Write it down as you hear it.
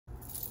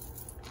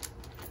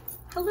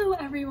Hello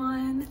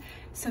everyone!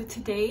 So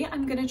today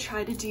I'm gonna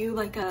try to do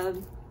like a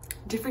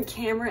different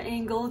camera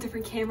angle,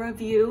 different camera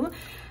view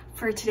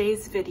for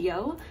today's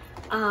video.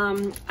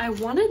 I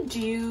want to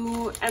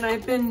do, and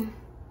I've been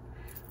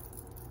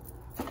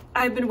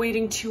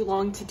waiting too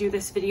long to do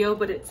this video,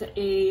 but it's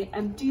a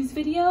Empties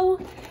video.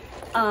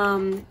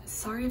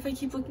 Sorry if I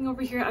keep looking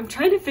over here. I'm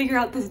trying to figure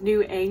out this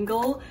new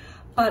angle,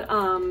 but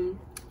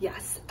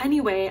yes.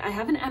 Anyway, I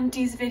have an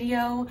Empties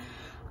video.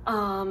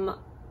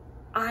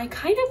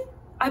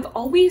 I've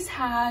always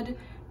had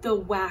the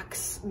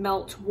wax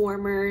melt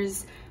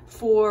warmers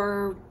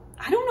for,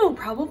 I don't know,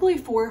 probably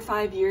 4 or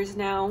 5 years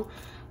now,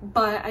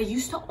 but I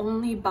used to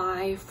only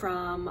buy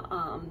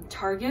from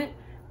Target.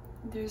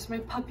 There's my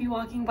puppy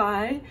walking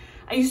by.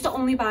 I used to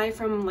only buy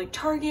from like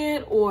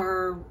Target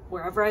or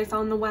wherever I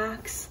found the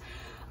wax.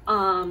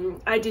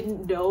 I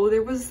didn't know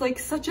there was like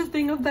such a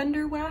thing of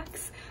vendor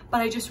wax, but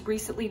I just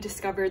recently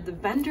discovered the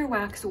vendor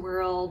wax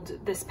world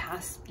this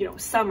past,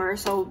 summer.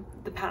 So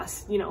the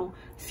past,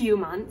 few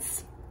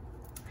months.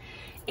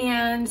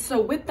 And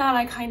so with that,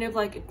 I kind of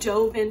like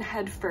dove in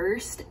head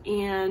first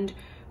and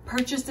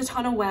purchased a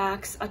ton of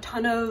wax, a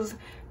ton of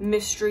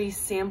mystery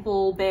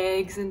sample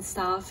bags and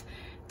stuff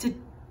to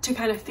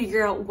kind of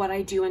figure out what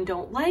I do and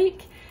don't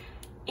like.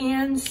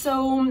 And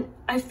so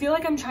I feel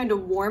like I'm trying to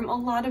warm a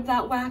lot of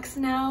that wax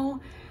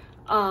now,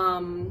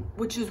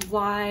 which is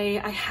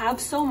why I have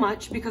so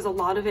much, because a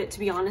lot of it, to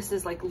be honest,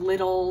 is like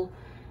little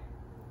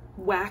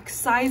wax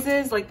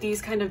sizes. Like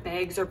these kind of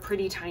bags are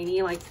pretty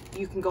tiny, like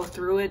you can go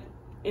through it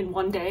in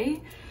one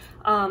day.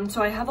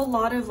 So I have a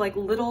lot of like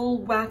little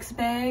wax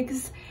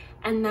bags,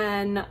 and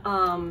then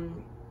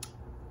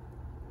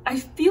I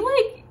feel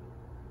like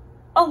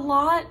a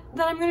lot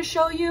that I'm going to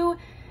show you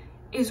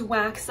is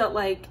wax that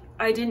like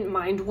I didn't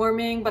mind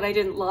warming, but I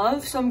didn't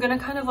love. So I'm gonna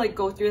kind of like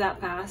go through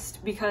that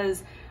fast,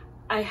 because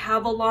I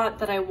have a lot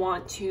that I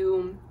want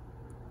to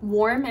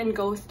warm and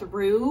go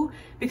through,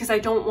 because I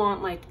don't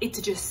want like it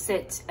to just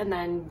sit and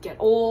then get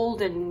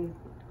old and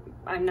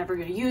I'm never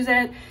gonna use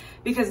it.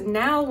 Because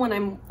now when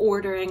I'm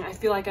ordering, I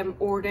feel like I'm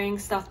ordering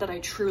stuff that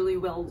I truly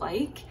will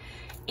like,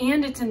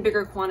 and it's in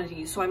bigger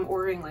quantities. So I'm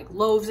ordering like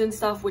loaves and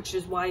stuff, which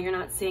is why you're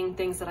not seeing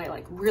things that I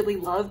like really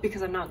love,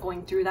 because I'm not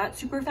going through that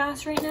super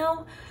fast right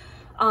now.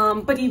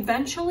 But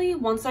eventually,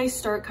 once I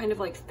start kind of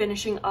like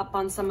finishing up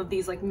on some of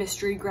these like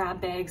mystery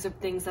grab bags of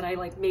things that I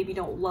like maybe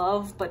don't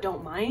love but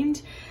don't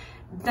mind,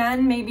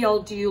 then maybe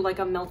I'll do like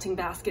a melting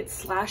basket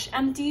 /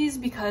 empties,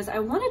 because I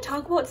want to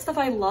talk about stuff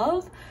I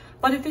love,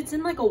 but if it's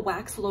in like a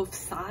wax loaf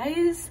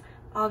size,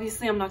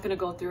 obviously I'm not going to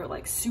go through it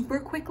like super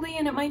quickly,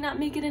 and it might not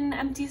make it in an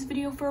empties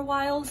video for a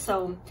while.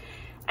 So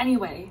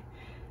anyway,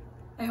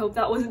 I hope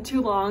that wasn't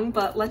too long,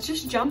 but let's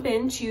just jump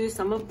into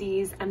some of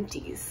these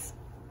empties.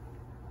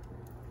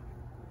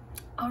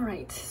 All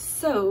right,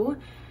 so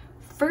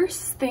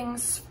first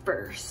things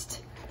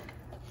first,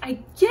 I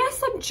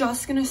guess I'm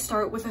just gonna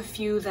start with a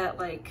few that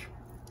like,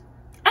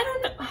 I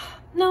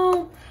don't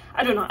know.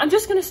 I'm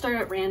just gonna start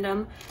at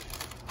random.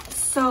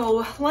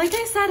 So like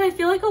I said, I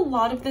feel like a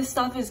lot of this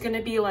stuff is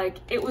gonna be like,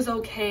 it was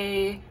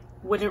okay,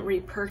 wouldn't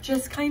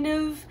repurchase kind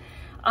of,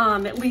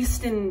 at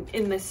least in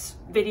this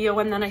video.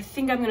 And then I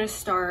think I'm gonna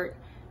start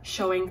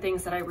showing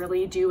things that I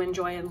really do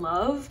enjoy and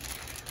love.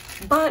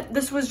 But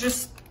this was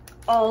just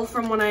all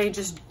from when I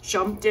just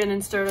jumped in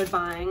and started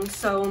buying.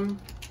 So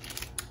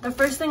the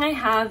first thing I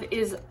have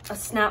is a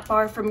snap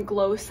bar from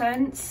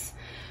Gloscents.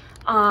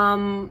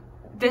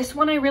 This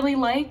one I really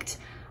liked.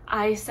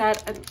 I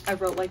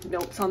wrote like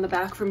notes on the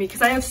back for me,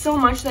 because I have so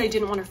much that I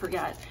didn't want to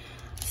forget.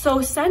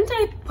 So scent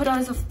I put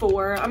as a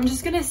 4. I'm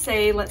just gonna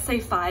say, let's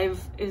say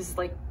 5 is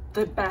like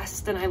the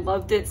best and I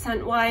loved it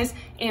scent wise,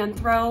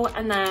 anthro,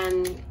 and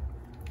then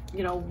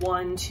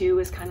 1, 2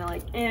 is kind of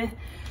like eh.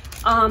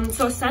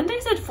 So scent I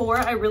said 4.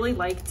 I really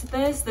liked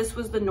this. This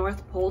was the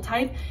North Pole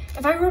type.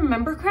 If I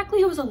remember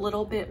correctly, it was a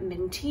little bit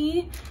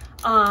minty.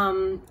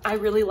 I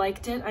really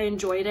liked it. I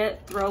enjoyed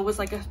it. Throw was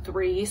like a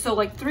 3. So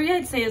like 3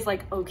 I'd say is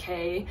like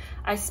okay.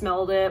 I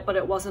smelled it, but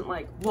it wasn't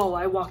like, whoa,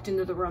 I walked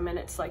into the room and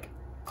it's like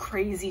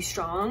crazy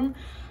strong.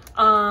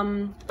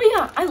 But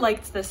yeah, I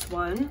liked this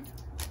one.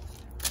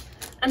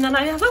 And then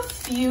I have a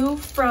few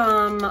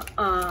from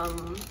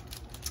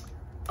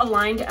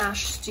Aligned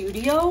Ash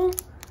Studio.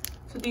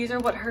 So these are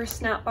what her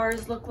snap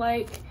bars look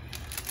like.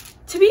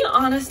 To be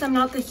honest, I'm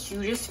not the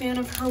hugest fan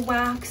of her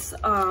wax.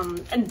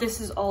 And this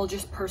is all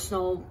just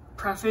personal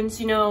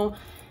preference,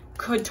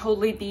 could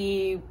totally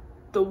be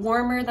the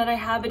warmer that I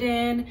have it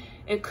in.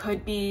 It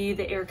could be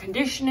the air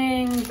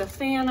conditioning, the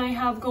fan I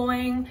have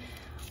going.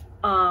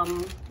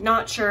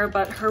 Not sure,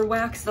 but her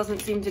wax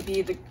doesn't seem to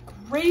be the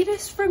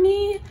greatest for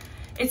me.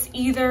 It's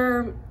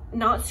either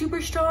not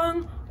super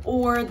strong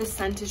or the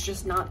scent is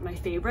just not my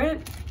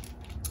favorite.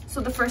 So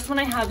the first one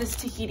I have is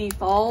Tahiti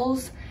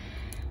Falls.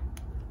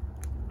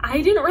 I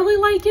didn't really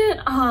like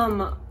it.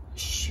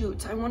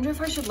 Shoot, I wonder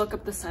if I should look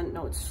up the scent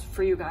notes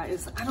for you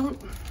guys.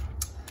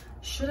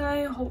 should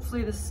I?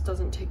 Hopefully this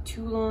doesn't take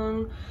too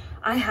long.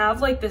 I have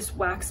like this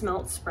wax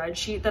melt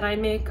spreadsheet that I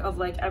make of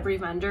like every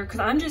vendor, because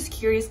I'm just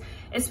curious,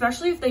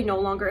 especially if they no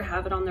longer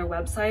have it on their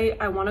website.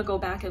 I want to go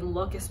back and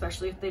look,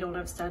 especially if they don't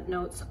have scent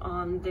notes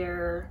on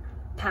their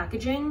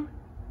packaging.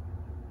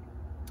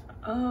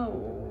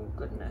 Oh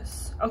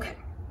goodness. Okay.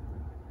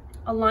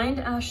 Aligned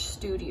Ash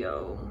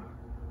Studio.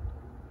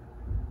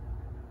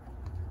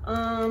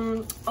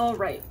 All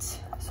right,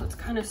 so it's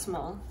kind of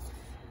small.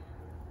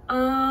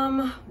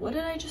 What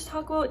did I just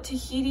talk about?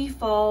 Tahiti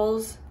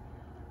Falls.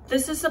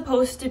 This is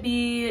supposed to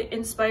be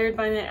inspired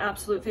by my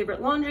absolute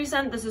favorite laundry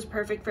scent. This is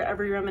perfect for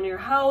every room in your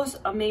house.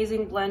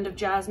 Amazing blend of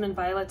jasmine,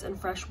 violets, and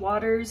fresh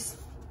waters.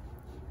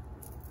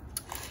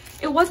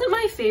 It wasn't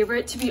my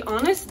favorite, to be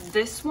honest.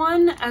 This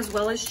one, as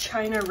well as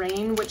China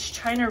Rain, which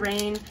China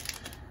Rain,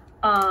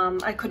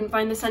 I couldn't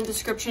find the scent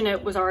description.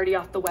 It was already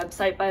off the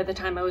website by the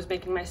time I was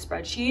making my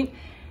spreadsheet.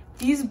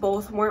 These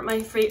both weren't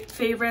my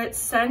favorite.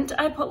 Scent,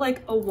 I put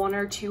like a 1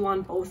 or 2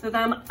 on both of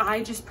them.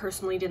 I just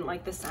personally didn't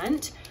like the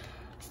scent.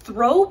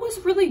 Throw was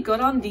really good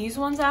on these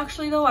ones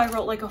actually though. I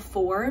wrote like a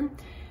 4,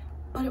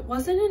 but it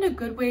wasn't in a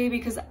good way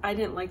because I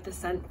didn't like the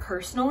scent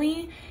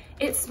personally.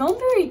 It smelled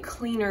very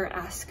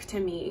cleaner-esque to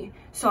me.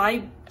 So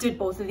I did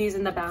both of these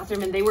in the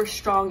bathroom and they were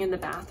strong in the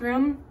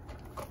bathroom.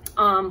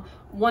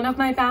 One of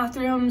my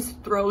bathrooms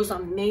throws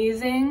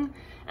amazing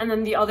and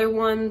then the other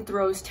one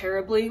throws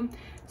terribly.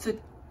 So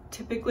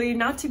typically,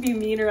 not to be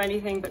mean or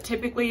anything, but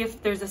typically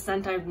if there's a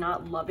scent I'm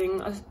not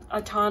loving a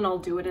ton, I'll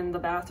do it in the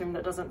bathroom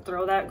that doesn't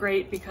throw that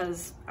great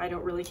because I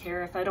don't really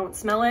care if I don't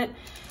smell it.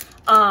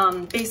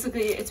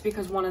 Basically, it's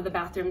because one of the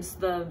bathrooms,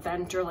 the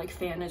vent or like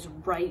fan is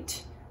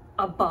right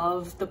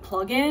above the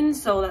plug-in,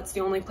 so that's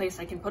the only place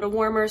I can put a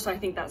warmer, so I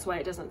think that's why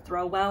it doesn't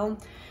throw well.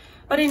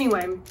 But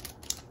anyway,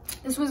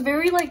 this was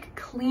very like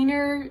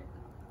cleaner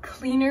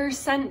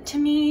scent to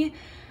me.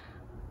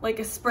 Like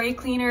a spray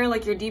cleaner,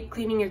 like you're deep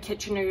cleaning your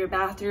kitchen or your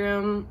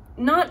bathroom.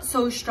 Not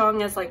so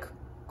strong as like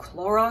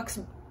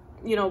Clorox,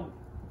 you know,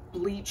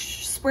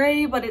 bleach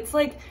spray, but it's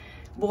like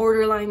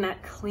borderline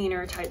that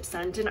cleaner type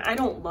scent. And I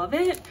don't love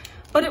it,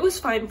 but it was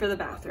fine for the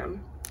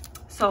bathroom.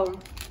 So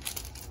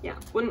yeah,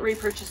 wouldn't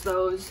repurchase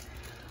those.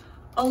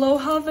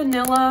 Aloha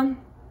Vanilla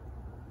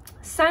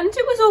scent,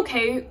 it was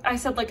okay. I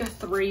said like a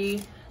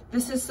 3.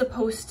 This is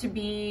supposed to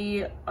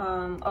be,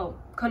 oh,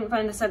 couldn't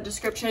find the scent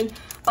description,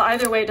 but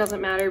either way, it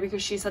doesn't matter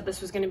because she said this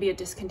was going to be a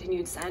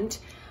discontinued scent.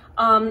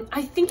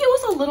 I think it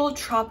was a little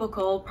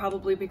tropical,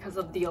 probably because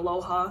of the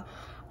Aloha.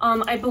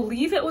 I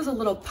believe it was a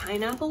little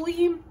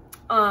pineapple-y.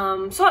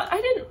 So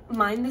I didn't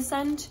mind the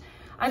scent.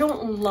 I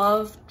don't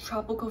love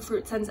tropical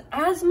fruit scents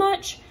as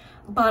much,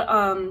 but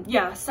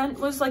yeah, scent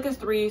was like a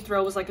 3,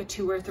 throw was like a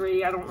 2 or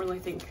 3. I don't really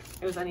think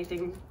it was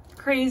anything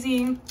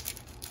crazy.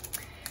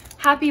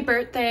 Happy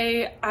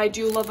Birthday, I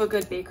do love a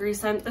good bakery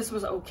scent. This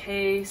was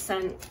okay,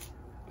 scent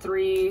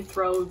 3,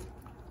 throw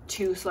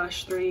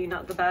 2/3,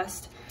 not the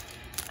best.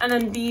 And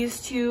then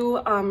these two,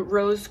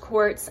 Rose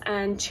Quartz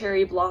and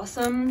Cherry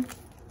Blossom,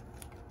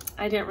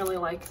 I didn't really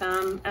like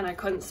them and I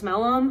couldn't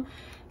smell them.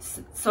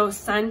 So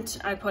scent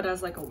I put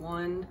as like a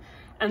 1,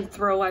 and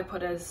throw I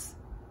put as,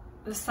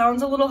 this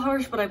sounds a little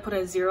harsh, but I put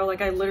as 0.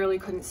 Like I literally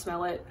couldn't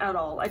smell it at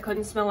all. I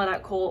couldn't smell it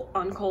at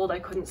on cold, I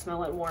couldn't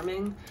smell it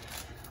warming.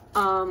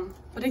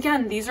 But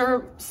again,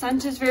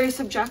 scent is very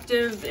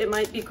subjective. It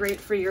might be great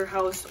for your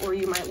house or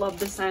you might love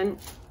the scent.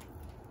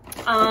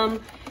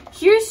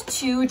 Here's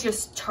 2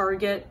 just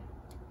Target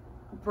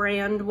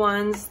brand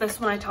ones. This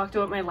one I talked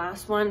about, my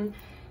last one,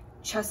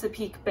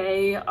 Chesapeake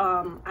Bay.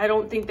 I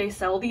don't think they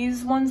sell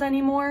these ones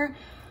anymore.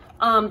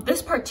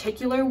 This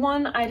particular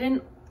one,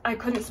 I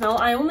couldn't smell.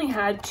 I only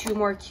had 2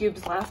 more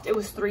cubes left. It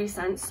was 3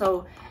 cents,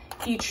 so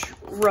each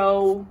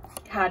row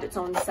had its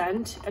own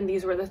scent, and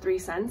these were the 3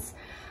 cents.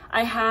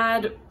 I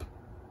had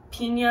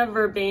Pina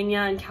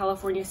Verbena and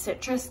California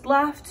Citrus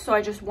left, so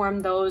I just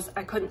warmed those.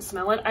 I couldn't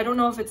smell it. I don't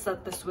know if it's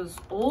that this was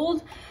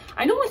old.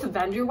 I know with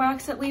vendor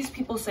wax, at least,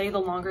 people say the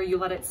longer you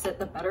let it sit,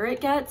 the better it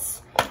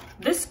gets.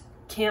 This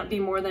can't be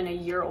more than a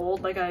year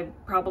old. Like I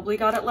probably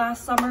got it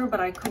last summer,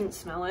 but I couldn't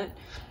smell it.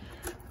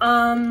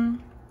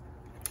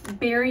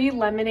 Berry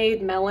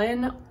Lemonade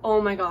Melon.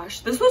 Oh my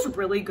gosh, this was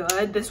really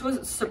good. This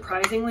was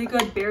surprisingly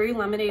good. Berry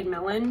Lemonade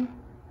Melon.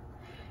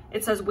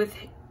 It says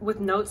with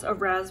notes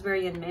of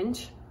raspberry and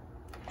mint.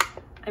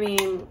 I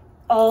mean,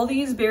 all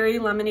these berry,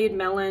 lemonade,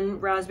 melon,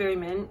 raspberry,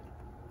 mint,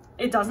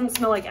 it doesn't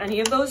smell like any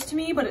of those to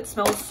me, but it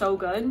smells so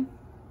good.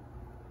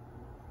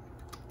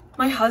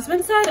 My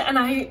husband said, and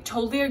I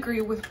totally agree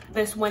with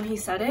this when he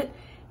said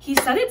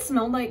it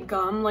smelled like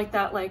gum, like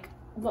that, like,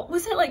 what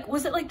was it like?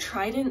 Was it like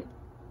Trident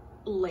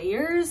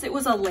Layers? It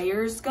was a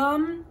Layers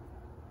gum,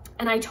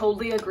 and I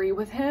totally agree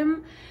with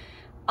him.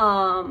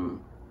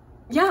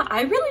 Yeah,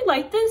 I really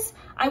like this.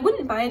 I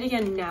wouldn't buy it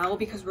again now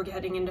because we're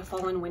getting into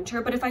fall and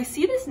winter, but if I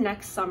see this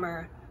next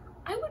summer,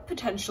 I would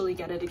potentially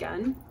get it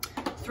again.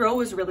 Throw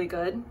was really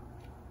good.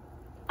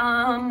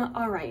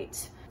 All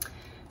right.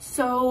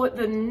 So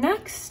the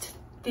next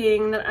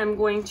thing that I'm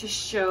going to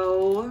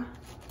show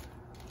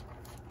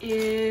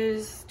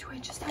is, do I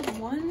just have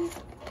one?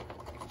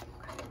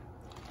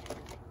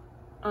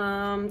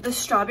 The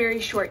strawberry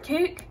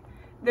shortcake.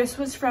 This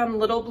was from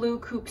Little Blue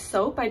Coop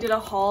soap. I did a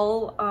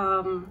haul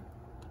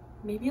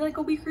maybe like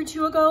a week or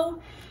two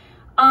ago.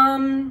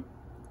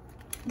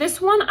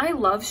 This one, I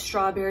love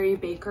strawberry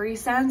bakery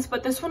scents,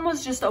 but this one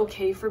was just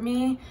okay for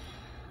me.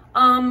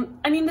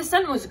 I mean, the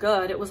scent was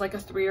good. It was like a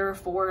 3 or a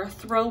 4.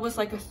 Throw was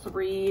like a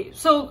 3.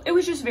 So it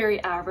was just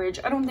very average.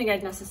 I don't think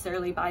I'd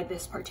necessarily buy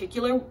this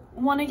particular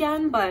one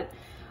again, but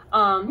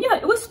yeah,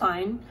 it was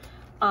fine.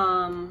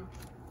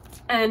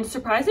 And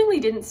surprisingly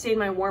didn't stain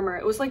my warmer.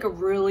 It was like a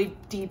really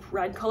deep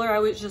red color. I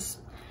was just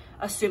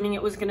assuming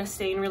it was gonna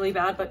stain really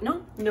bad, but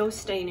no, no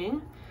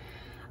staining.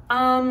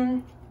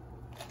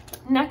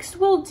 Next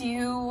we'll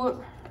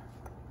do,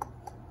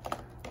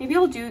 maybe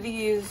I'll do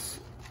these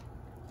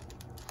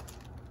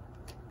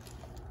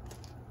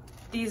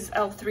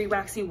L3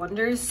 Waxy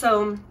Wonders.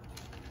 So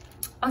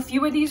a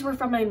few of these were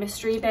from my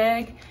mystery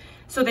bag.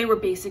 So they were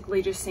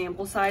basically just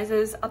sample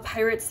sizes. A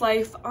Pirate's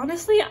Life,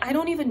 honestly, I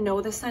don't even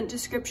know the scent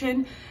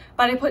description,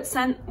 but I put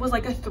scent was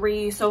like a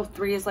 3. So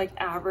 3 is like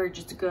average,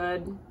 it's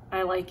good.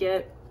 I like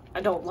it, I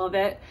don't love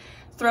it.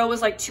 Throw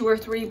was like 2 or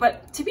 3,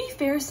 but to be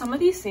fair, some of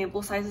these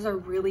sample sizes are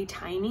really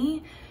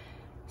tiny.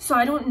 So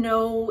I don't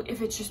know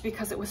if it's just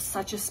because it was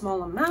such a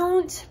small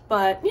amount,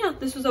 but yeah,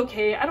 this was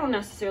okay. I don't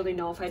necessarily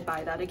know if I'd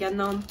buy that again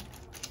though.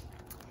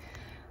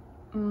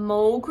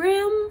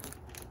 Mogrim.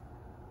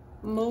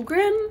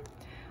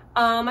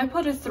 I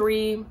put a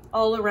 3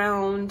 all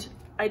around.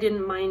 I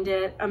didn't mind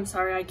it. I'm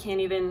sorry, I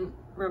can't even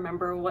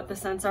remember what the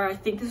scents are. I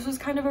think this was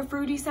kind of a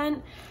fruity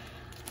scent.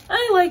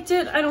 I liked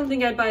it. I don't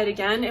think I'd buy it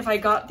again. If I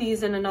got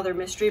these in another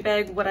mystery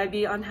bag, would I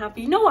be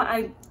unhappy? No,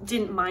 I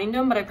didn't mind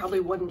them, but I probably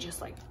wouldn't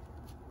just like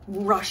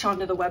rush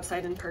onto the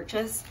website and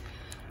purchase.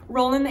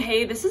 Roll in the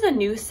Hay. This is a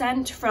new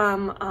scent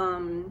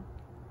from,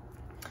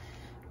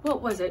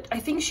 what was it? I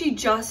think she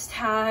just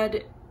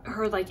had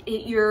her like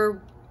 8-year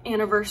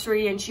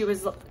anniversary and she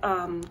was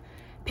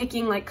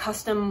picking like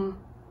custom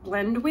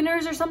blend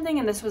winners or something,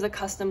 and this was a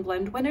custom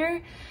blend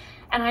winner.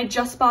 And I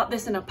just bought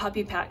this in a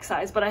puppy pack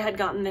size, but I had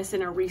gotten this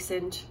in a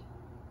recent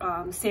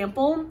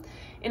sample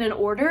in an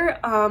order.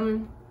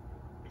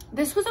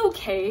 This was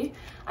okay.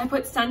 I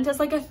put scent as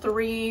like a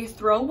 3.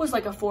 Throw was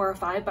like a 4 or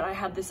 5, but I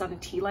had this on a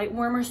tea light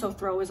warmer, so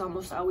throw is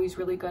almost always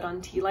really good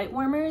on tea light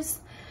warmers.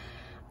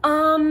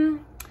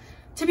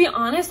 To be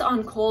honest,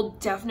 on cold,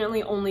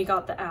 definitely only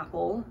got the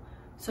apple.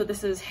 So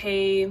this is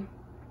Hay,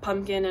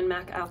 Pumpkin, and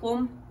Mac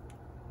Apple.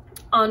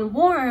 On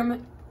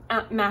warm,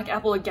 Mac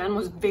Apple again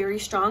was very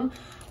strong,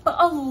 but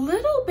a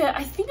little bit,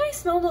 I think I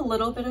smelled a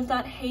little bit of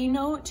that hay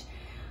note.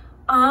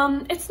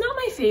 It's not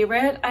my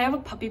favorite. I have a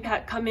puppy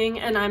pack coming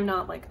and I'm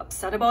not like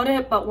upset about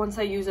it, but once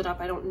I use it up,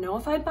 I don't know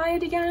if I'd buy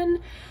it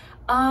again.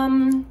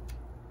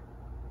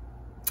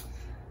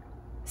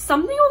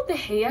 Something with the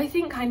hay, I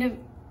think, kind of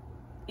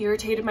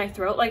irritated my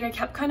throat. Like I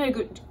kept kind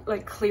of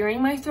like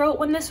clearing my throat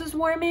when this was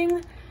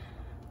warming.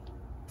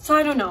 So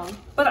I don't know,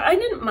 but I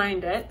didn't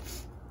mind it.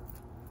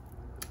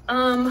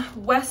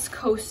 West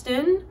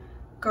Coastin,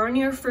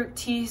 Garnier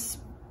Fructis,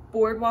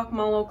 Boardwalk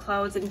Mallow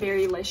Clouds, and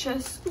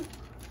Berrylicious.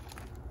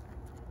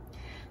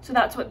 So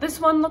that's what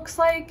this one looks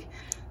like.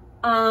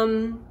 I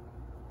don't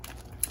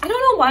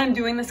know why I'm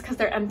doing this because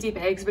they're empty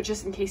bags, but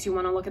just in case you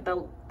want to look at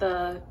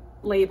the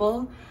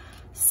label.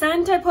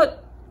 Scent, I put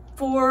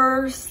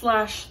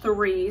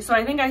 4/3. So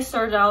I think I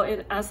started out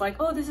as like,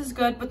 oh, this is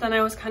good, but then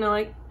I was kind of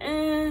like,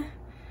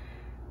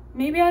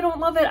 maybe I don't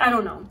love it. I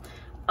don't know.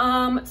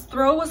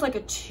 Throw was like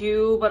a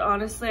 2, but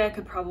honestly I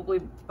could probably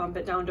bump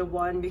it down to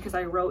 1 because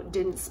I wrote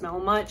didn't smell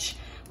much.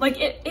 Like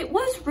it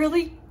was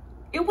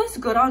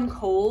good on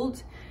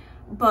cold,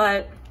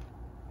 but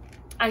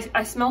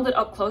I smelled it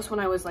up close when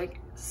I was like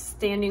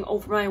standing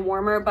over my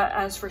warmer. But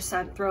as for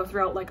scent,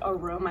 throughout like a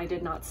room, I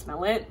did not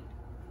smell it,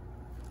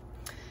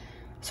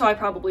 so I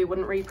probably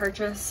wouldn't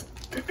repurchase.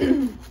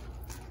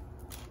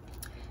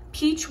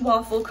 Peach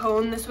Waffle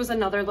Cone, this was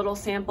another little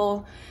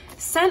sample.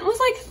 Scent was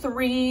like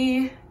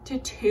 3 to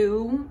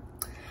 2.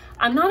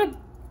 I'm not a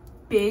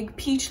big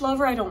peach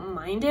lover. I don't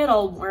mind it.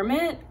 I'll warm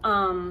it.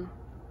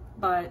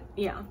 But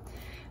yeah.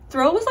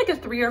 Throw was like a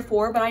 3 or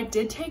 4, but I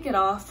did take it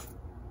off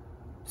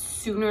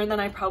sooner than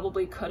I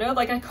probably could have.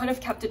 Like I could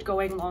have kept it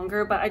going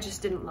longer, but I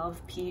just didn't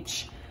love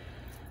peach.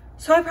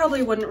 So I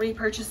probably wouldn't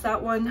repurchase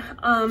that one.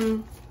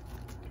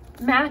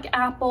 Mac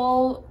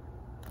Apple,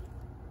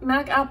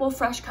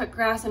 Fresh Cut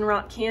Grass, and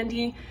Rock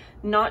Candy.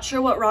 Not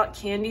sure what Rock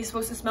Candy is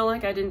supposed to smell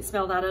like. I didn't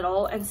smell that at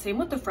all. And same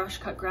with the Fresh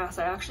Cut Grass.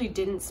 I actually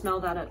didn't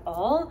smell that at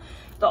all.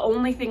 The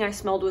only thing I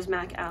smelled was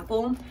Mac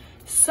Apple.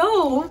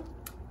 So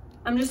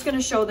I'm just going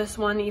to show this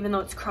one, even though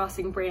it's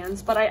crossing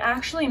brands. But I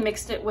actually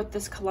mixed it with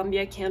this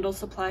Columbia Candle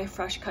Supply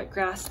Fresh Cut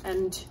Grass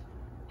and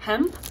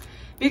Hemp,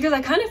 because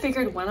I kind of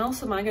figured, when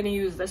else am I going to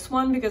use this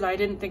one? Because I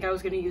didn't think I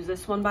was going to use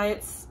this one by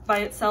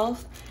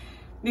itself.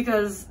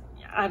 Because,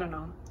 I don't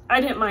know. I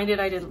didn't mind it.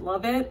 I didn't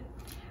love it.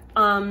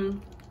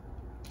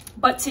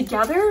 But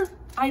together,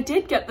 I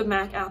did get the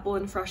Mac Apple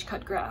and Fresh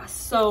Cut Grass.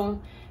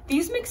 So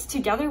these mixed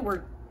together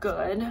were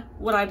good.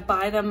 Would I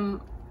buy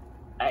them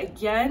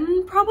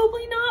again?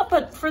 Probably not,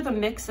 but for the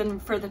mix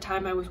and for the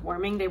time I was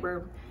warming, they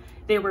were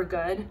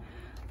good.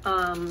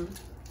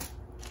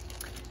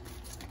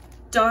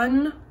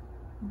 Done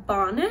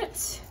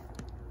Bonnet.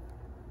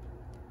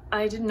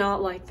 I did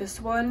not like this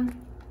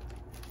one.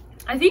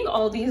 I think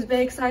all these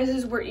bag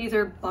sizes were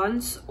either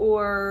bunts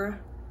or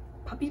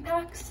puppy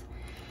packs.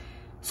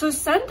 So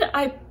scent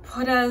I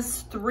put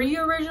as 3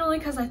 originally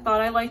because I thought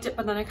I liked it,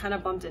 but then I kind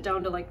of bumped it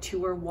down to like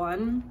 2 or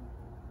 1.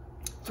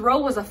 Throw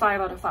was a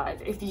 5 out of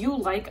 5. If you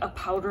like a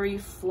powdery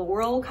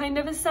floral kind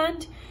of a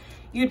scent,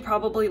 you'd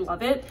probably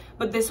love it.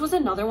 But this was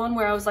another one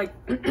where I was like,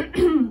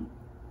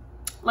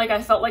 like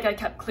I felt like I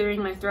kept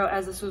clearing my throat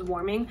as this was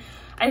warming.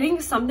 I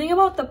think something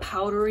about the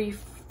powdery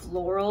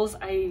florals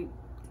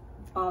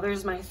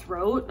bothers my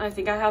throat. I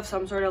think I have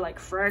some sort of like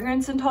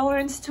fragrance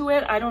intolerance to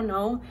it. I don't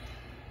know.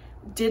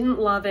 Didn't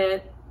love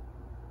it.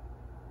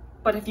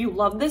 But if you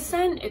love this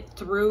scent, it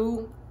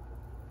threw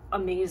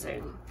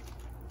amazing.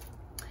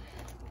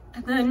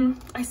 And then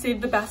I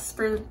saved the best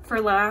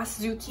for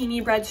last,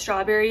 Zucchini Bread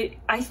Strawberry.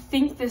 I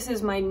think this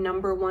is my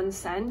 #1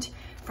 scent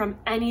from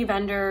any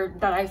vendor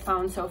that I've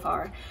found so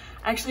far.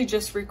 I actually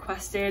just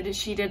requested,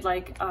 she did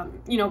like,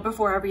 you know,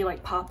 before every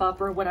like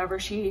pop-up or whatever,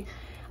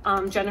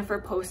 Jennifer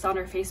posts on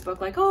her Facebook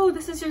like, oh,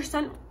 this is your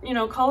scent, you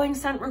know, calling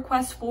scent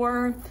request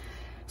for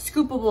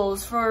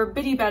Scoopables, for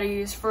Bitty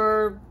Betties,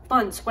 for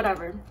Bunts,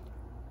 whatever.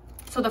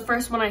 So the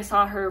first one I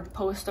saw her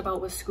post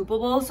about was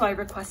Scoopables, so I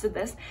requested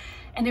this,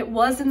 and it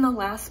was in the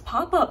last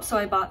pop-up, so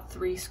I bought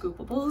 3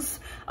 Scoopables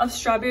of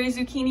strawberry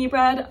zucchini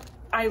bread.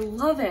 I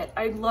love it.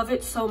 I love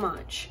it so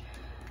much.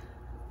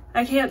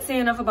 I can't say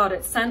enough about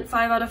it. Scent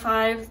 5 out of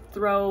 5,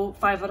 throw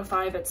 5 out of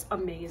 5. It's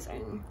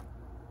amazing.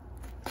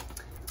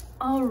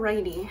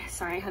 Alrighty,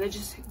 sorry, I had to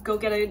just go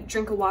get a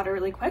drink of water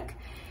really quick.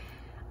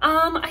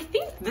 I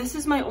think this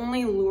is my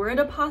only Lurid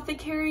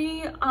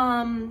Apothecary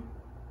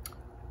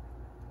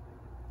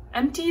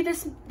empty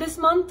this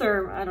month,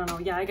 or I don't know,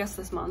 yeah, I guess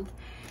this month.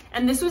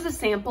 And this was a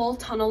sample,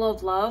 Tunnel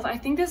of Love. I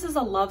think this is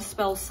a Love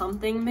Spell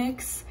Something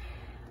mix.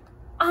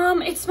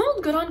 It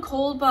smelled good on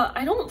cold, but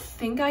I don't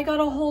think I got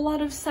a whole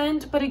lot of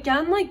scent. But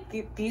again,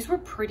 like these were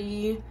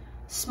pretty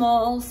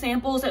small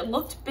samples. It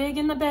looked big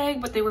in the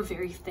bag, but they were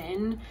very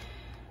thin.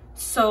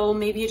 So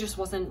maybe it just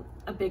wasn't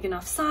a big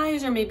enough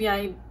size, or maybe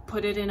I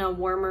put it in a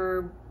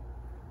warmer,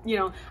 you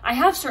know, I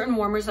have certain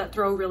warmers that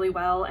throw really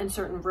well and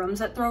certain rooms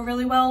that throw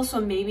really well.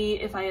 So maybe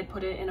if I had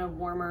put it in a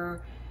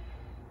warmer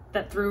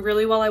that threw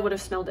really well, I would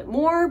have smelled it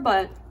more.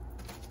 But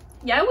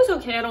yeah, it was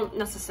okay. I don't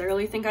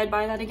necessarily think I'd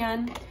buy that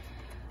again.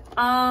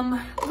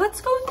 Let's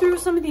go through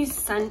some of these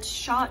scent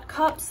shot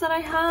cups that I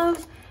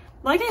have.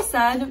 Like I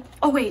said,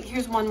 oh wait,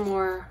 here's one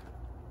more.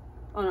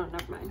 Oh no,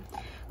 never mind.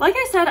 Like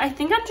I said, I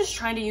think I'm just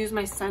trying to use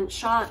my scent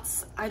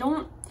shots.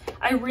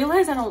 I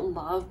realize I don't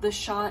love the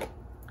shot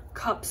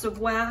cups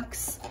of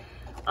wax.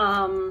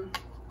 I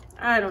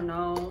don't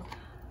know.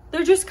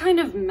 They're just kind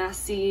of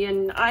messy,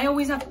 and I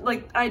always have,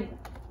 like,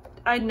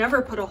 I'd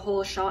never put a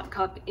whole shot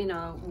cup in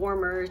a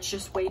warmer. It's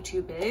just way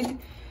too big.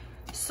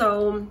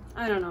 So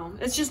I don't know.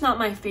 It's just not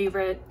my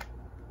favorite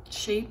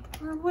shape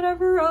or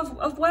whatever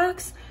of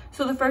wax.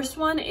 So the first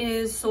one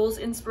is Soul's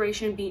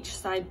Inspiration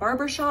Beachside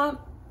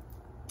Barbershop.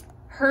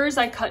 Hers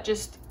I cut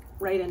just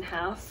right in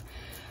half.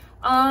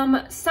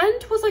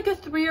 Scent was like a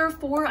 3 or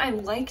 4. I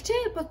liked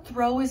it, but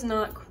throw is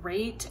not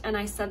great. And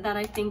I said that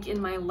I think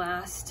in my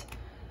last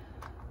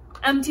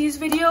Empties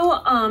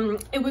video.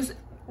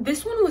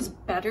 This one was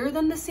better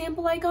than the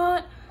sample I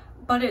got,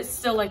 but it's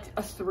still like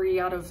a 3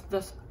 out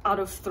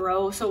of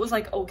throw. So it was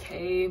like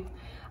okay.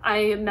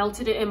 I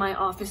melted it in my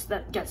office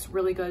that gets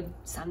really good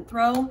scent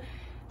throw.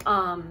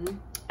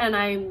 And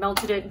I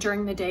melted it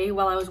during the day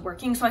while I was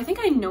working. So I think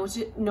I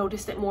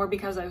noticed it more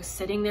because I was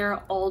sitting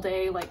there all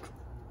day, like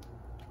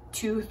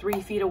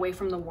 2-3 feet away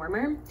from the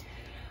warmer.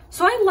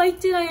 So I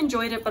liked it, I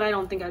enjoyed it, but I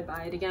don't think I'd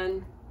buy it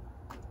again.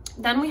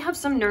 Then we have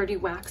some Nerdy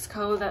Wax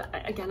Co.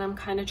 that, again, I'm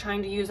kind of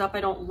trying to use up.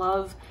 I don't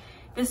love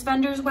this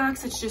vendor's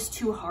wax. It's just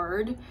too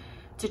hard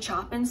to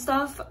chop and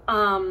stuff.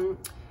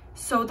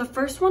 So the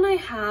first one I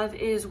have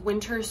is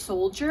Winter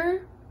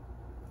Soldier.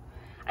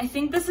 I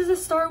think this is a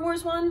Star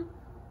Wars one.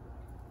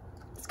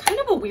 It's kind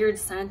of a weird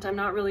scent. I'm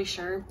not really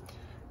sure.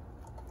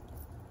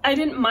 I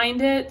didn't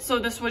mind it, so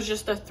this was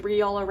just a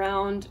 3 all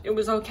around. It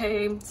was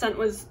okay. Scent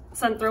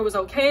throw was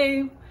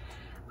okay.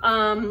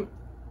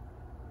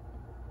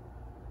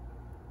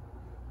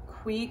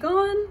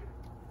 Qui-Gon.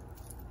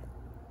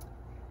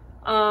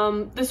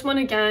 This one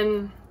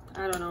again,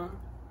 I don't know.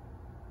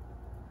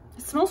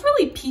 It smells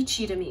really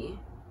peachy to me.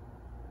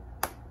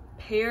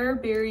 Pear,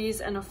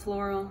 berries, and a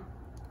floral.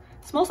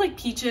 It smells like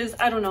peaches.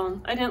 I don't know.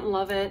 I didn't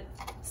love it.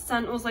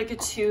 Scent was like a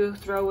 2.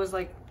 Throw was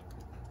like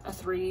a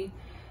 3.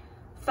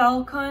 The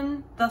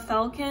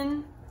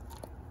Falcon.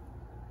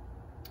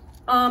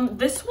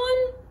 This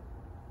one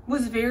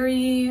was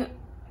very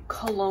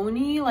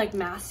cologne-y, like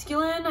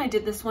masculine. I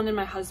did this one in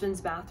my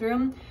husband's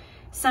bathroom.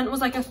 Scent was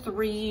like a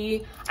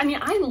 3. I mean,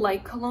 I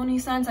like cologne-y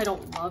scents. I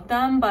don't love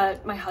them,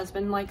 but my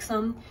husband likes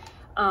them.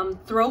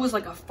 Throw was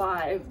like a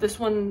 5. This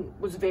one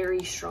was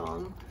very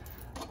strong.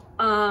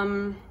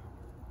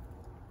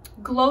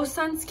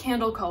 Gloscents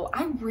Candle Co.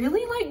 I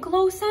really like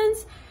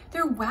Gloscents.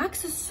 Their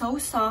wax is so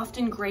soft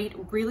and great,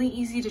 really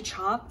easy to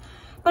chop.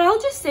 But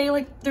I'll just say,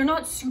 like, they're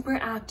not super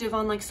active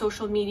on like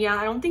social media.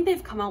 I don't think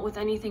they've come out with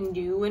anything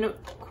new in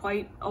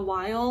quite a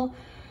while.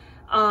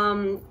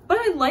 But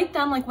I like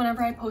them, like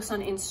whenever I post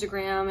on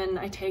Instagram and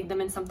I tag them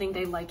in something,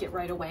 they like it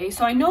right away.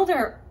 So I know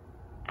they're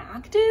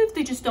active,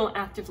 they just don't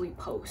actively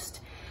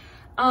post.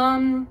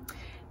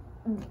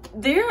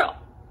 They're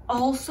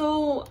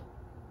also,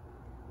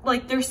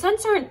 like, their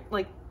scents aren't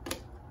like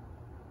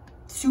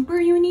super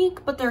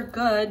unique, but they're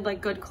good,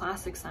 like good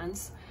classic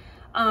scents.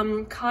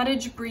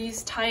 Cottage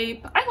breeze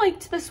type. I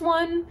liked this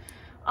one.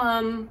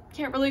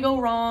 Can't really go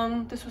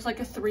wrong. This was like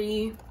a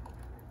 3.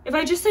 If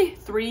I just say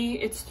 3,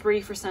 it's 3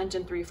 for scent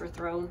and 3 for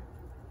throw.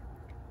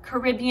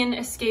 Caribbean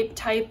escape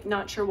type.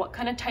 Not sure what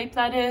kind of type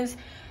that is.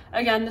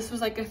 Again, this was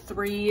like a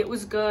 3. It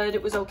was good.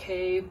 It was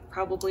okay.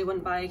 Probably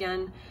wouldn't buy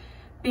again.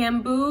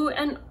 Bamboo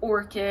and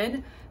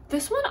orchid.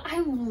 This one, I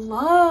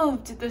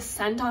loved the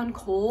scent on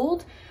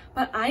cold,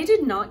 but I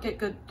did not get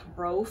good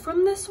throw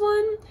from this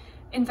one.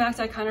 In fact,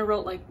 I kind of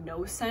wrote like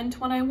no scent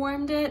when I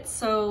warmed it,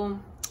 so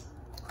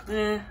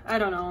I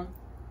don't know.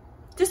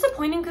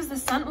 Disappointing because the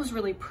scent was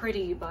really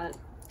pretty, but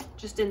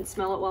just didn't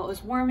smell it while it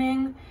was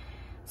warming.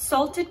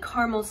 Salted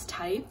caramels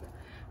type.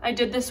 I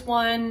did this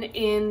one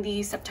in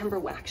the September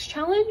wax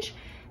challenge.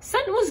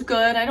 Scent was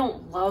good. I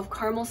don't love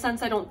caramel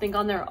scents, I don't think,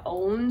 on their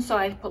own, so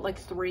I put like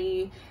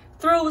 3.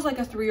 Throw was like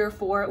a 3 or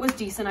 4. It was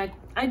decent.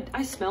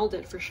 I smelled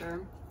it for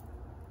sure.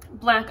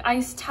 Black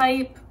ice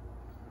type.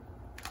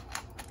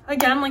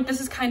 Again, like,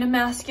 this is kind of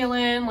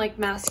masculine, like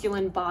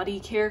masculine body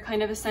care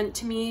kind of a scent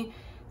to me.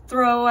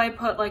 Throw, I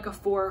put like a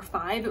 4 or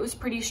 5. It was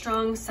pretty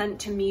strong.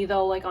 Scent to me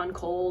though, like on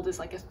cold, is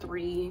like a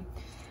 3.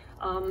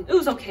 It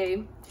was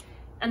okay.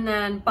 And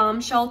then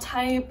bombshell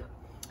type.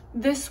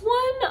 This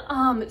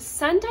one,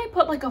 scent, I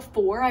put like a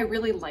 4. I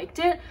really liked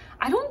it.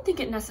 I don't think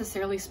it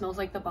necessarily smells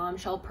like the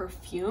bombshell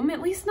perfume,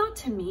 at least not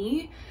to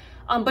me,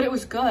 but it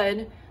was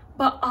good.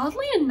 But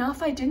oddly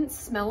enough, I didn't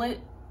smell it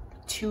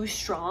too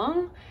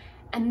strong.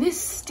 And this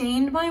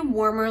stained my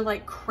warmer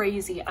like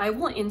crazy. I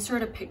will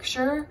insert a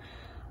picture.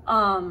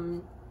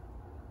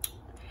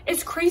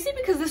 It's crazy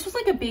because this was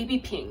like a baby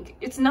pink.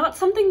 It's not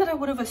something that I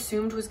would have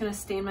assumed was gonna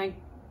stain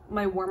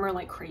my warmer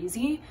like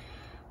crazy,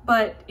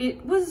 but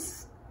it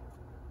was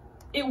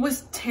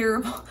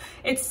terrible.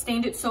 It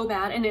stained it so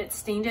bad, and it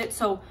stained it.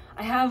 So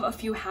I have a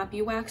few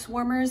Happy Wax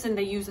warmers and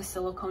they use a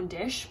silicone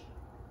dish.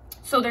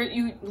 So there,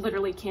 you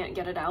literally can't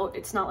get it out.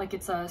 It's not like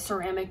it's a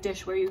ceramic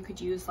dish where you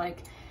could use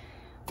like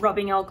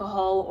rubbing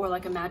alcohol or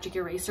like a magic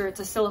eraser.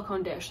 It's a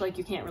silicone dish, like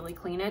you can't really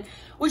clean it,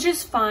 which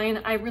is fine.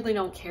 I really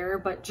don't care,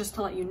 but just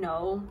to let you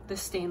know,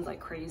 this stains like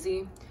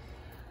crazy.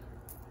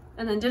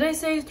 And then did I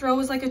say throw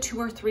was like a 2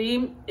 or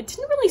 3? It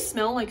didn't really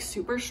smell like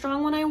super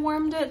strong when I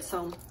warmed it,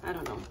 so I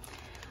don't know.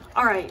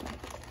 All right,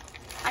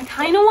 I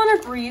kind of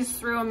want to breeze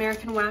through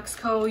American Wax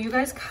Co. You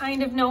guys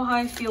kind of know how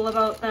I feel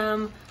about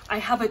them. I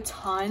have a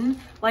ton.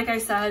 Like I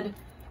said,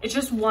 it's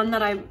just one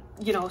that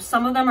you know,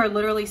 some of them are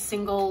literally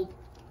single,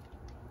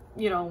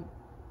 you know,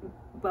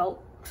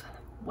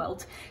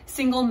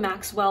 single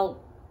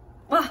Maxwell,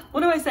 what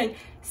do I say?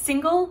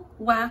 Single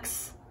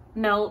wax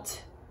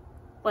melt,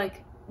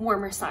 like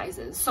warmer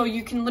sizes. So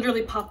you can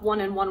literally pop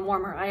 1 in 1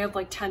 warmer. I have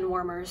like 10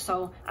 warmers,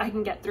 so I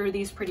can get through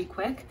these pretty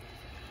quick.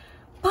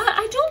 But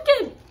I don't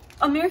get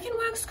American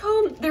Wax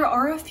Co. There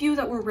are a few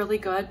that were really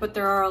good, but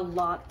there are a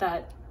lot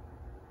that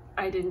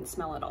I didn't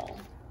smell at all.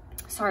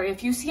 Sorry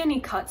if you see any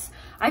cuts.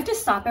 I have to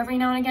stop every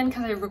now and again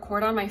because I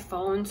record on my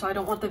phone, so I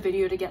don't want the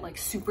video to get like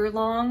super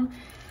long.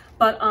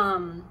 But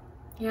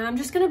yeah, I'm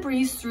just gonna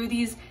breeze through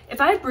these. If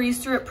I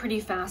breeze through it pretty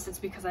fast, it's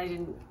because I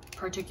didn't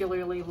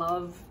particularly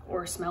love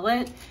or smell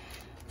it.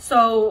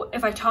 So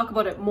if I talk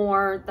about it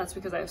more, that's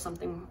because I have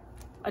something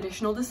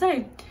additional to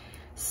say.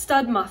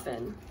 Stud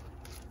muffin.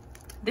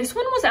 This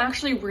one was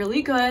actually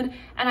really good,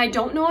 and I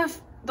don't know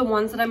if the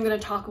ones that I'm going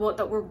to talk about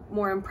that were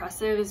more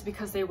impressive is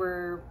because they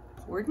were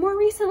poured more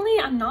recently.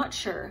 I'm not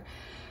sure,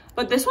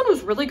 but this one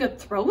was really good.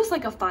 Throw was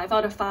like a 5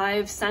 out of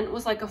 5. Scent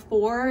was like a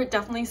 4. It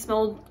definitely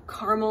smelled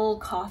caramel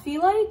coffee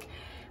like.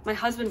 My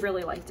husband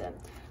really liked it.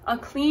 A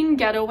clean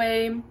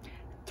getaway.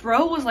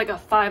 Throw was like a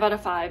 5 out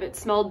of 5. It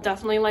smelled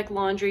definitely like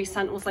laundry.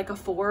 Scent was like a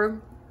 4.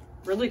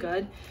 Really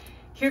good.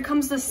 Here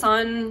Comes the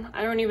Sun.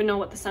 I don't even know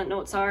what the scent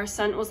notes are.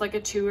 Scent was like a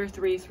 2 or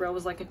 3. Throw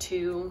was like a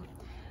 2.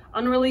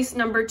 Unreleased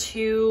number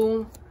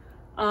 2.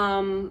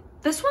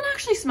 This one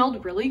actually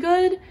smelled really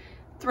good.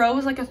 Throw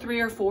was like a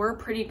 3 or 4.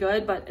 Pretty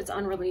good, but it's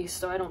unreleased,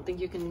 so I don't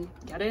think you can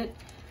get it.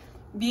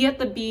 Be at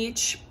the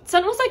Beach.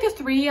 Scent was like a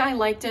 3. I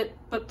liked it,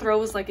 but throw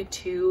was like a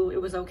 2.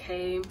 It was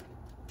okay.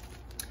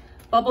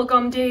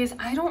 Bubblegum Days.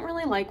 I don't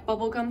really like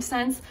bubblegum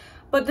scents,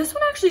 but this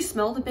one actually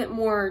smelled a bit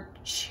more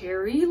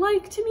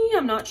cherry-like to me.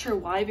 I'm not sure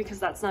why, because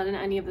that's not in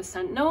any of the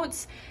scent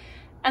notes.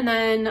 And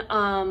then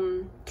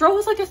throw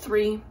was like a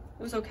 3. It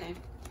was okay.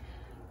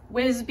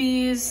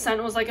 Whiz-Bees.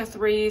 Scent was like a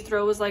 3.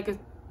 Throw was like a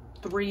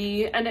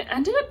 3. And it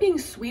ended up being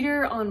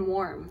sweeter on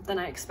warm than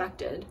I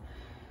expected.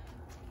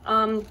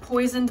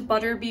 Poisoned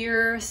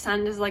Butterbeer,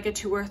 send is like a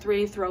 2 or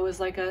 3, throw is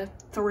like a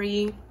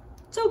 3.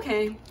 It's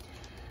okay.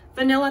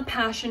 Vanilla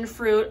Passion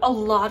Fruit, a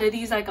lot of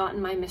these I got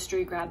in my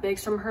mystery grab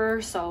bags from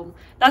her, so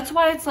that's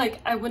why it's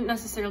like I wouldn't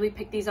necessarily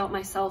pick these out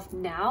myself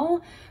now,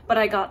 but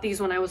I got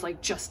these when I was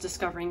like just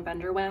discovering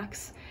vendor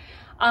wax.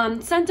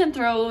 Scent and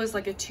Throw is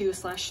like a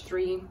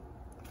 2/3.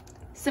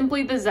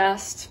 Simply the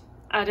Zest,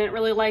 I didn't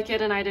really like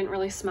it and I didn't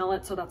really smell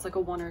it, so that's like a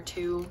 1 or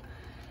 2.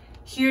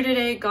 Here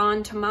Today,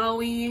 Gone to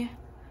Maui,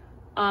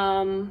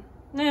 2,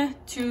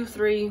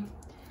 3.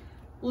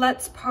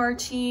 Let's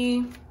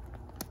Party,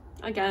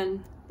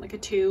 again, like a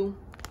 2.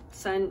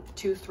 Scent,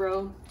 2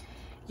 throw.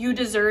 You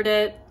Desert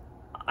It,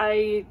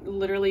 I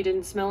literally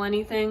didn't smell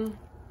anything.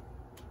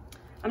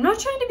 I'm not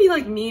trying to be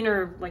like mean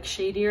or like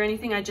shady or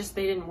anything,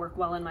 they didn't work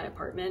well in my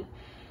apartment.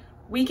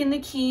 Week in the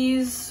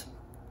Keys,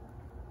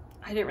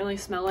 I didn't really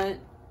smell it.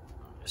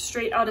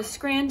 Straight Out of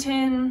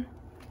Scranton,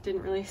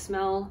 didn't really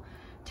smell.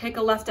 Take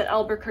a Left at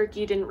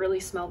Albuquerque, didn't really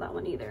smell that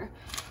one either.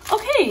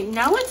 Okay,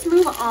 now let's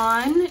move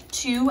on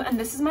to, and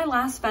this is my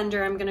last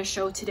vendor I'm gonna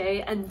show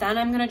today, and then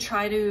I'm gonna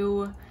try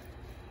to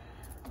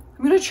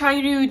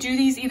do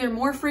these either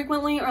more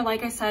frequently or,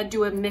 like I said,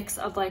 do a mix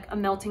of like a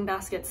melting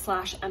basket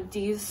 /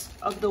 empties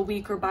of the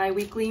week or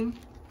bi-weekly.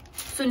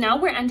 So now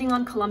we're ending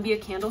on Columbia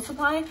Candle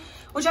Supply,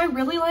 which I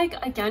really like.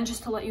 Again,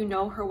 just to let you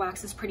know, her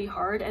wax is pretty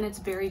hard and it's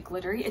very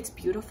glittery. It's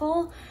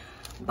beautiful,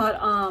 but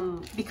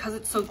because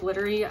it's so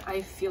glittery,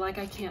 I feel like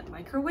I can't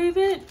microwave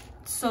it.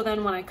 So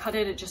then when I cut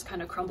it, it just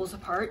kind of crumbles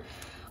apart.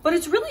 But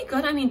it's really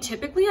good. I mean,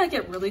 typically I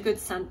get really good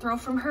scent throw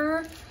from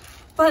her,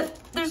 but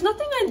there's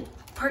nothing I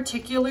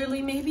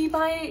particularly maybe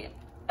buy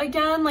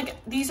again. Like,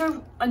 these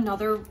are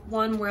another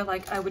one where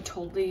like I would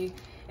totally,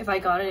 if I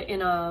got it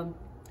in a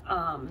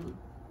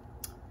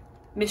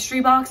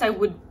mystery box, I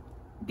would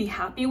be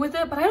happy with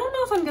it, but I don't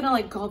know if I'm gonna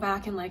like go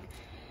back and like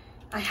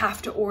I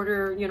have to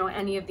order, you know,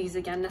 any of these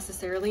again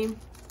necessarily.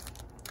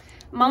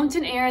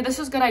 Mountain Air, this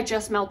was good. I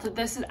just melted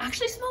this. It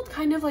actually smelled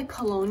kind of like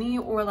cologne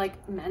or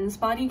like men's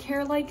body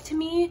care like to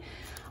me.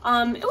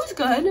 It was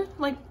good,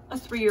 like a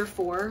 3 or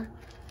 4.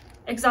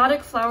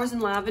 Exotic Flowers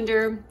and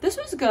Lavender, this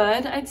was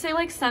good. I'd say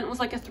like scent was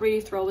like a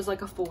 3, throw was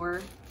like a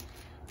 4.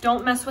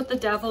 Don't Mess with the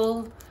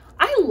Devil,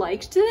 I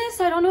liked this.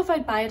 I don't know if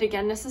I'd buy it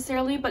again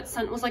necessarily, but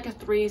scent was like a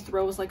 3,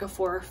 throw was like a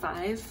 4 or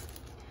 5.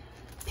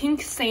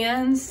 Pink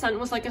Sands, scent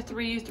was like a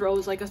 3, throw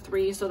was like a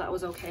 3, so that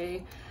was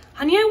okay.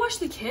 Honey, I Wash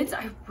the Kids,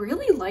 I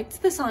really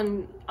liked this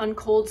on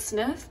cold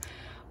sniff,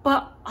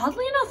 but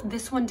oddly enough,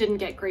 this one didn't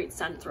get great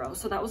scent throw,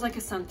 so that was like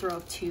a scent throw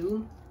of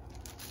 2.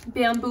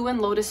 Bamboo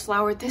and Lotus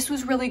Flower, this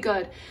was really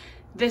good.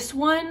 This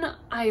one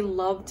I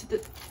loved.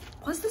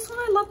 Was this one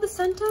I loved the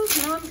scent of?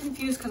 Now I'm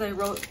confused because I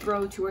wrote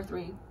throw 2 or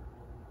 3.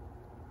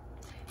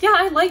 Yeah,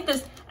 I like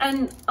this,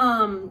 and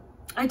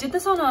I did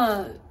this on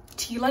a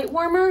tea light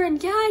warmer,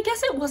 and yeah, I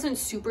guess it wasn't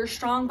super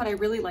strong, but I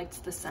really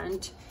liked the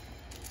scent.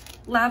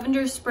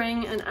 Lavender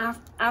Spring and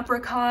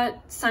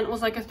Apricot, scent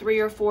was like a 3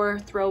 or 4,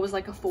 throw was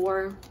like a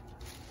 4.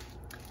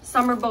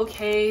 Summer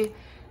Bouquet,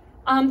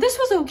 this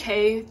was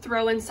okay,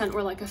 throw and scent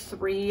were like a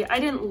 3. I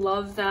didn't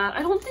love that.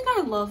 I don't think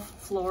I love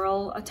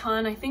floral a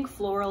ton. I think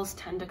florals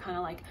tend to kind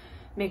of like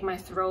make my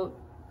throat,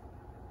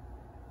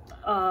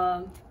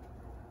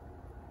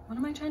 what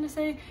am I trying to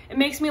say? It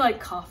makes me like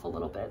cough a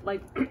little bit,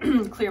 like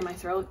clear my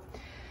throat.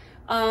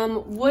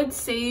 Wood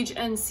Sage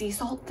and Sea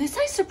Salt, this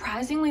I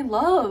surprisingly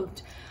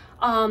loved.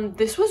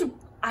 This was,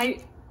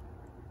 I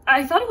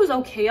thought it was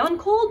okay on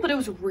cold, but it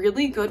was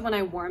really good when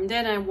I warmed it,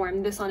 and I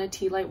warmed this on a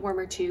tea light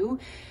warmer too.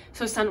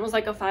 So scent was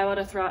like a 5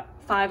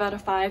 out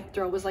of 5,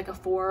 throw was like a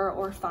 4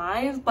 or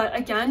 5. But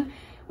again,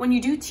 when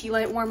you do tea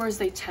light warmers,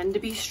 they tend to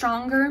be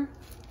stronger.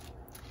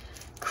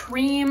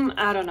 Cream,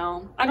 I don't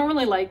know. I don't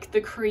really like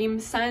the cream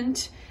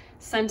scent.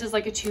 Scent is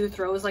like a 2,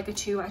 throw is like a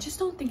 2. I just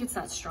don't think it's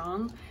that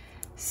strong.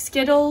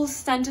 Skittles,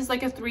 scent is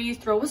like a 3,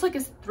 throw was like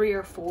a 3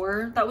 or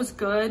 4. That was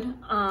good.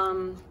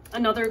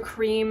 Another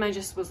cream I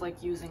just was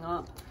like using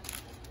up.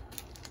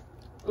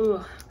 Ooh,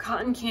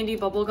 Cotton Candy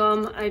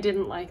Bubblegum, I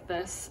didn't like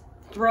this.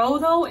 Throw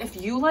though,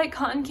 if you like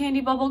Cotton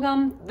Candy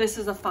Bubblegum, this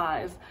is a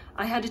 5.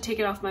 I had to take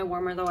it off my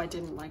warmer though, I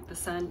didn't like the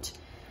scent.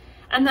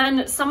 And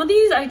then some of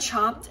these I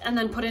chopped and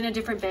then put in a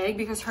different bag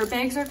because her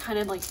bags are kind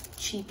of like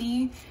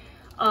cheapy.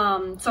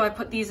 So I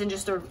put these in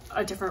just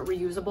a different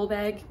reusable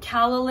bag.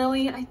 Calla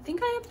Lily, I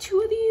think I have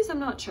 2 of these, I'm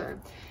not sure.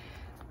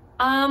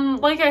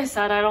 Like I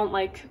said, I don't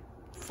like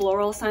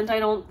floral scent, I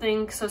don't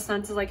think, so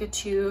scent is like a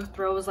 2,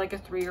 throw is like a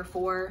 3 or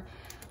 4.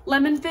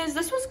 Lemon Fizz,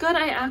 this was good.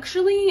 I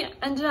actually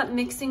ended up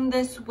mixing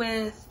this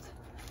with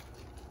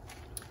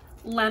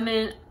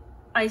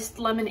iced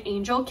lemon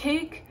angel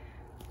cake.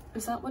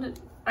 Is that what it,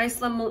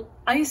 iced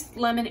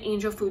lemon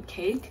angel food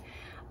cake,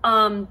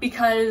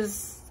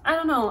 because I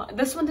don't know,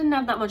 this one didn't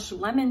have that much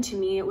lemon to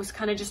me. It was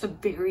kind of just a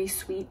very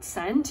sweet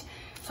scent.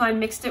 So I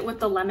mixed it with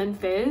the Lemon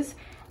Fizz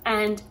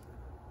and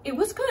it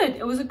was good.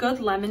 It was a good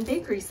lemon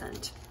bakery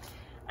scent.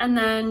 And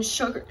then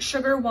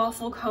sugar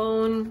waffle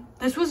cone.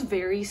 This was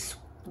very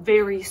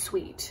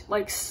sweet,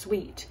 like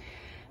sweet.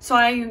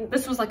 So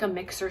this was like a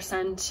mixer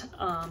scent.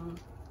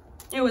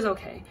 it was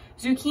okay.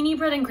 Zucchini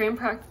bread and graham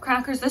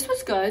crackers, this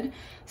was good.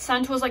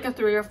 Scent was like a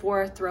 3 or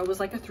 4, throw was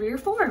like a 3 or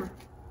 4.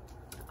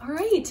 All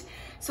right,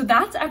 so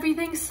that's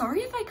everything.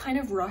 Sorry if I kind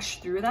of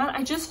rushed through that.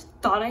 I just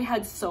thought I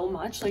had so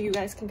much. Like you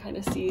guys can kind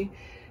of see,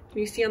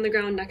 you see on the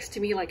ground next to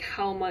me, like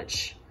how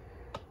much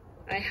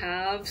I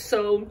have.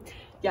 So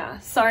yeah,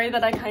 sorry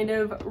that I kind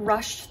of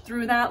rushed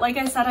through that. Like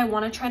I said, I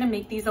want to try to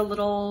make these a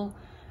little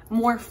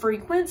more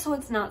frequent so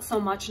it's not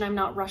so much and I'm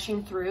not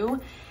rushing through.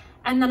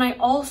 And then I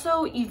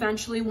also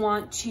eventually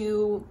want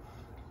to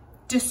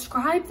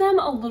describe them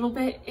a little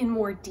bit in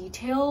more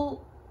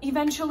detail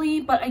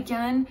eventually. But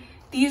again,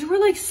 these were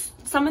like,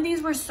 some of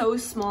these were so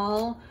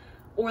small,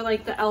 or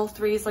like the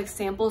L3s, like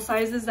sample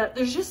sizes, that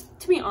there's just,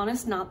 to be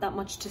honest, not that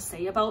much to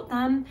say about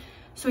them.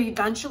 So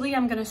eventually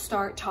I'm gonna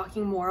start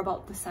talking more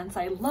about the scents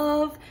I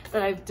love,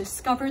 that I've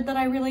discovered that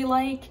I really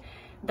like,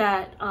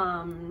 that,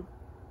 I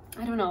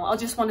don't know, I'll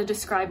just want to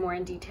describe more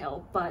in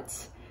detail.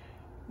 But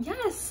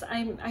yes,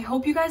 I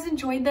hope you guys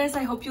enjoyed this.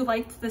 I hope you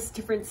liked this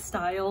different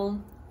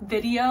style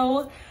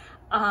video.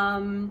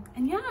 And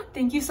yeah,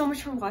 thank you so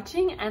much for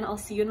watching, and I'll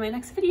see you in my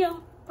next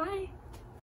video. Bye.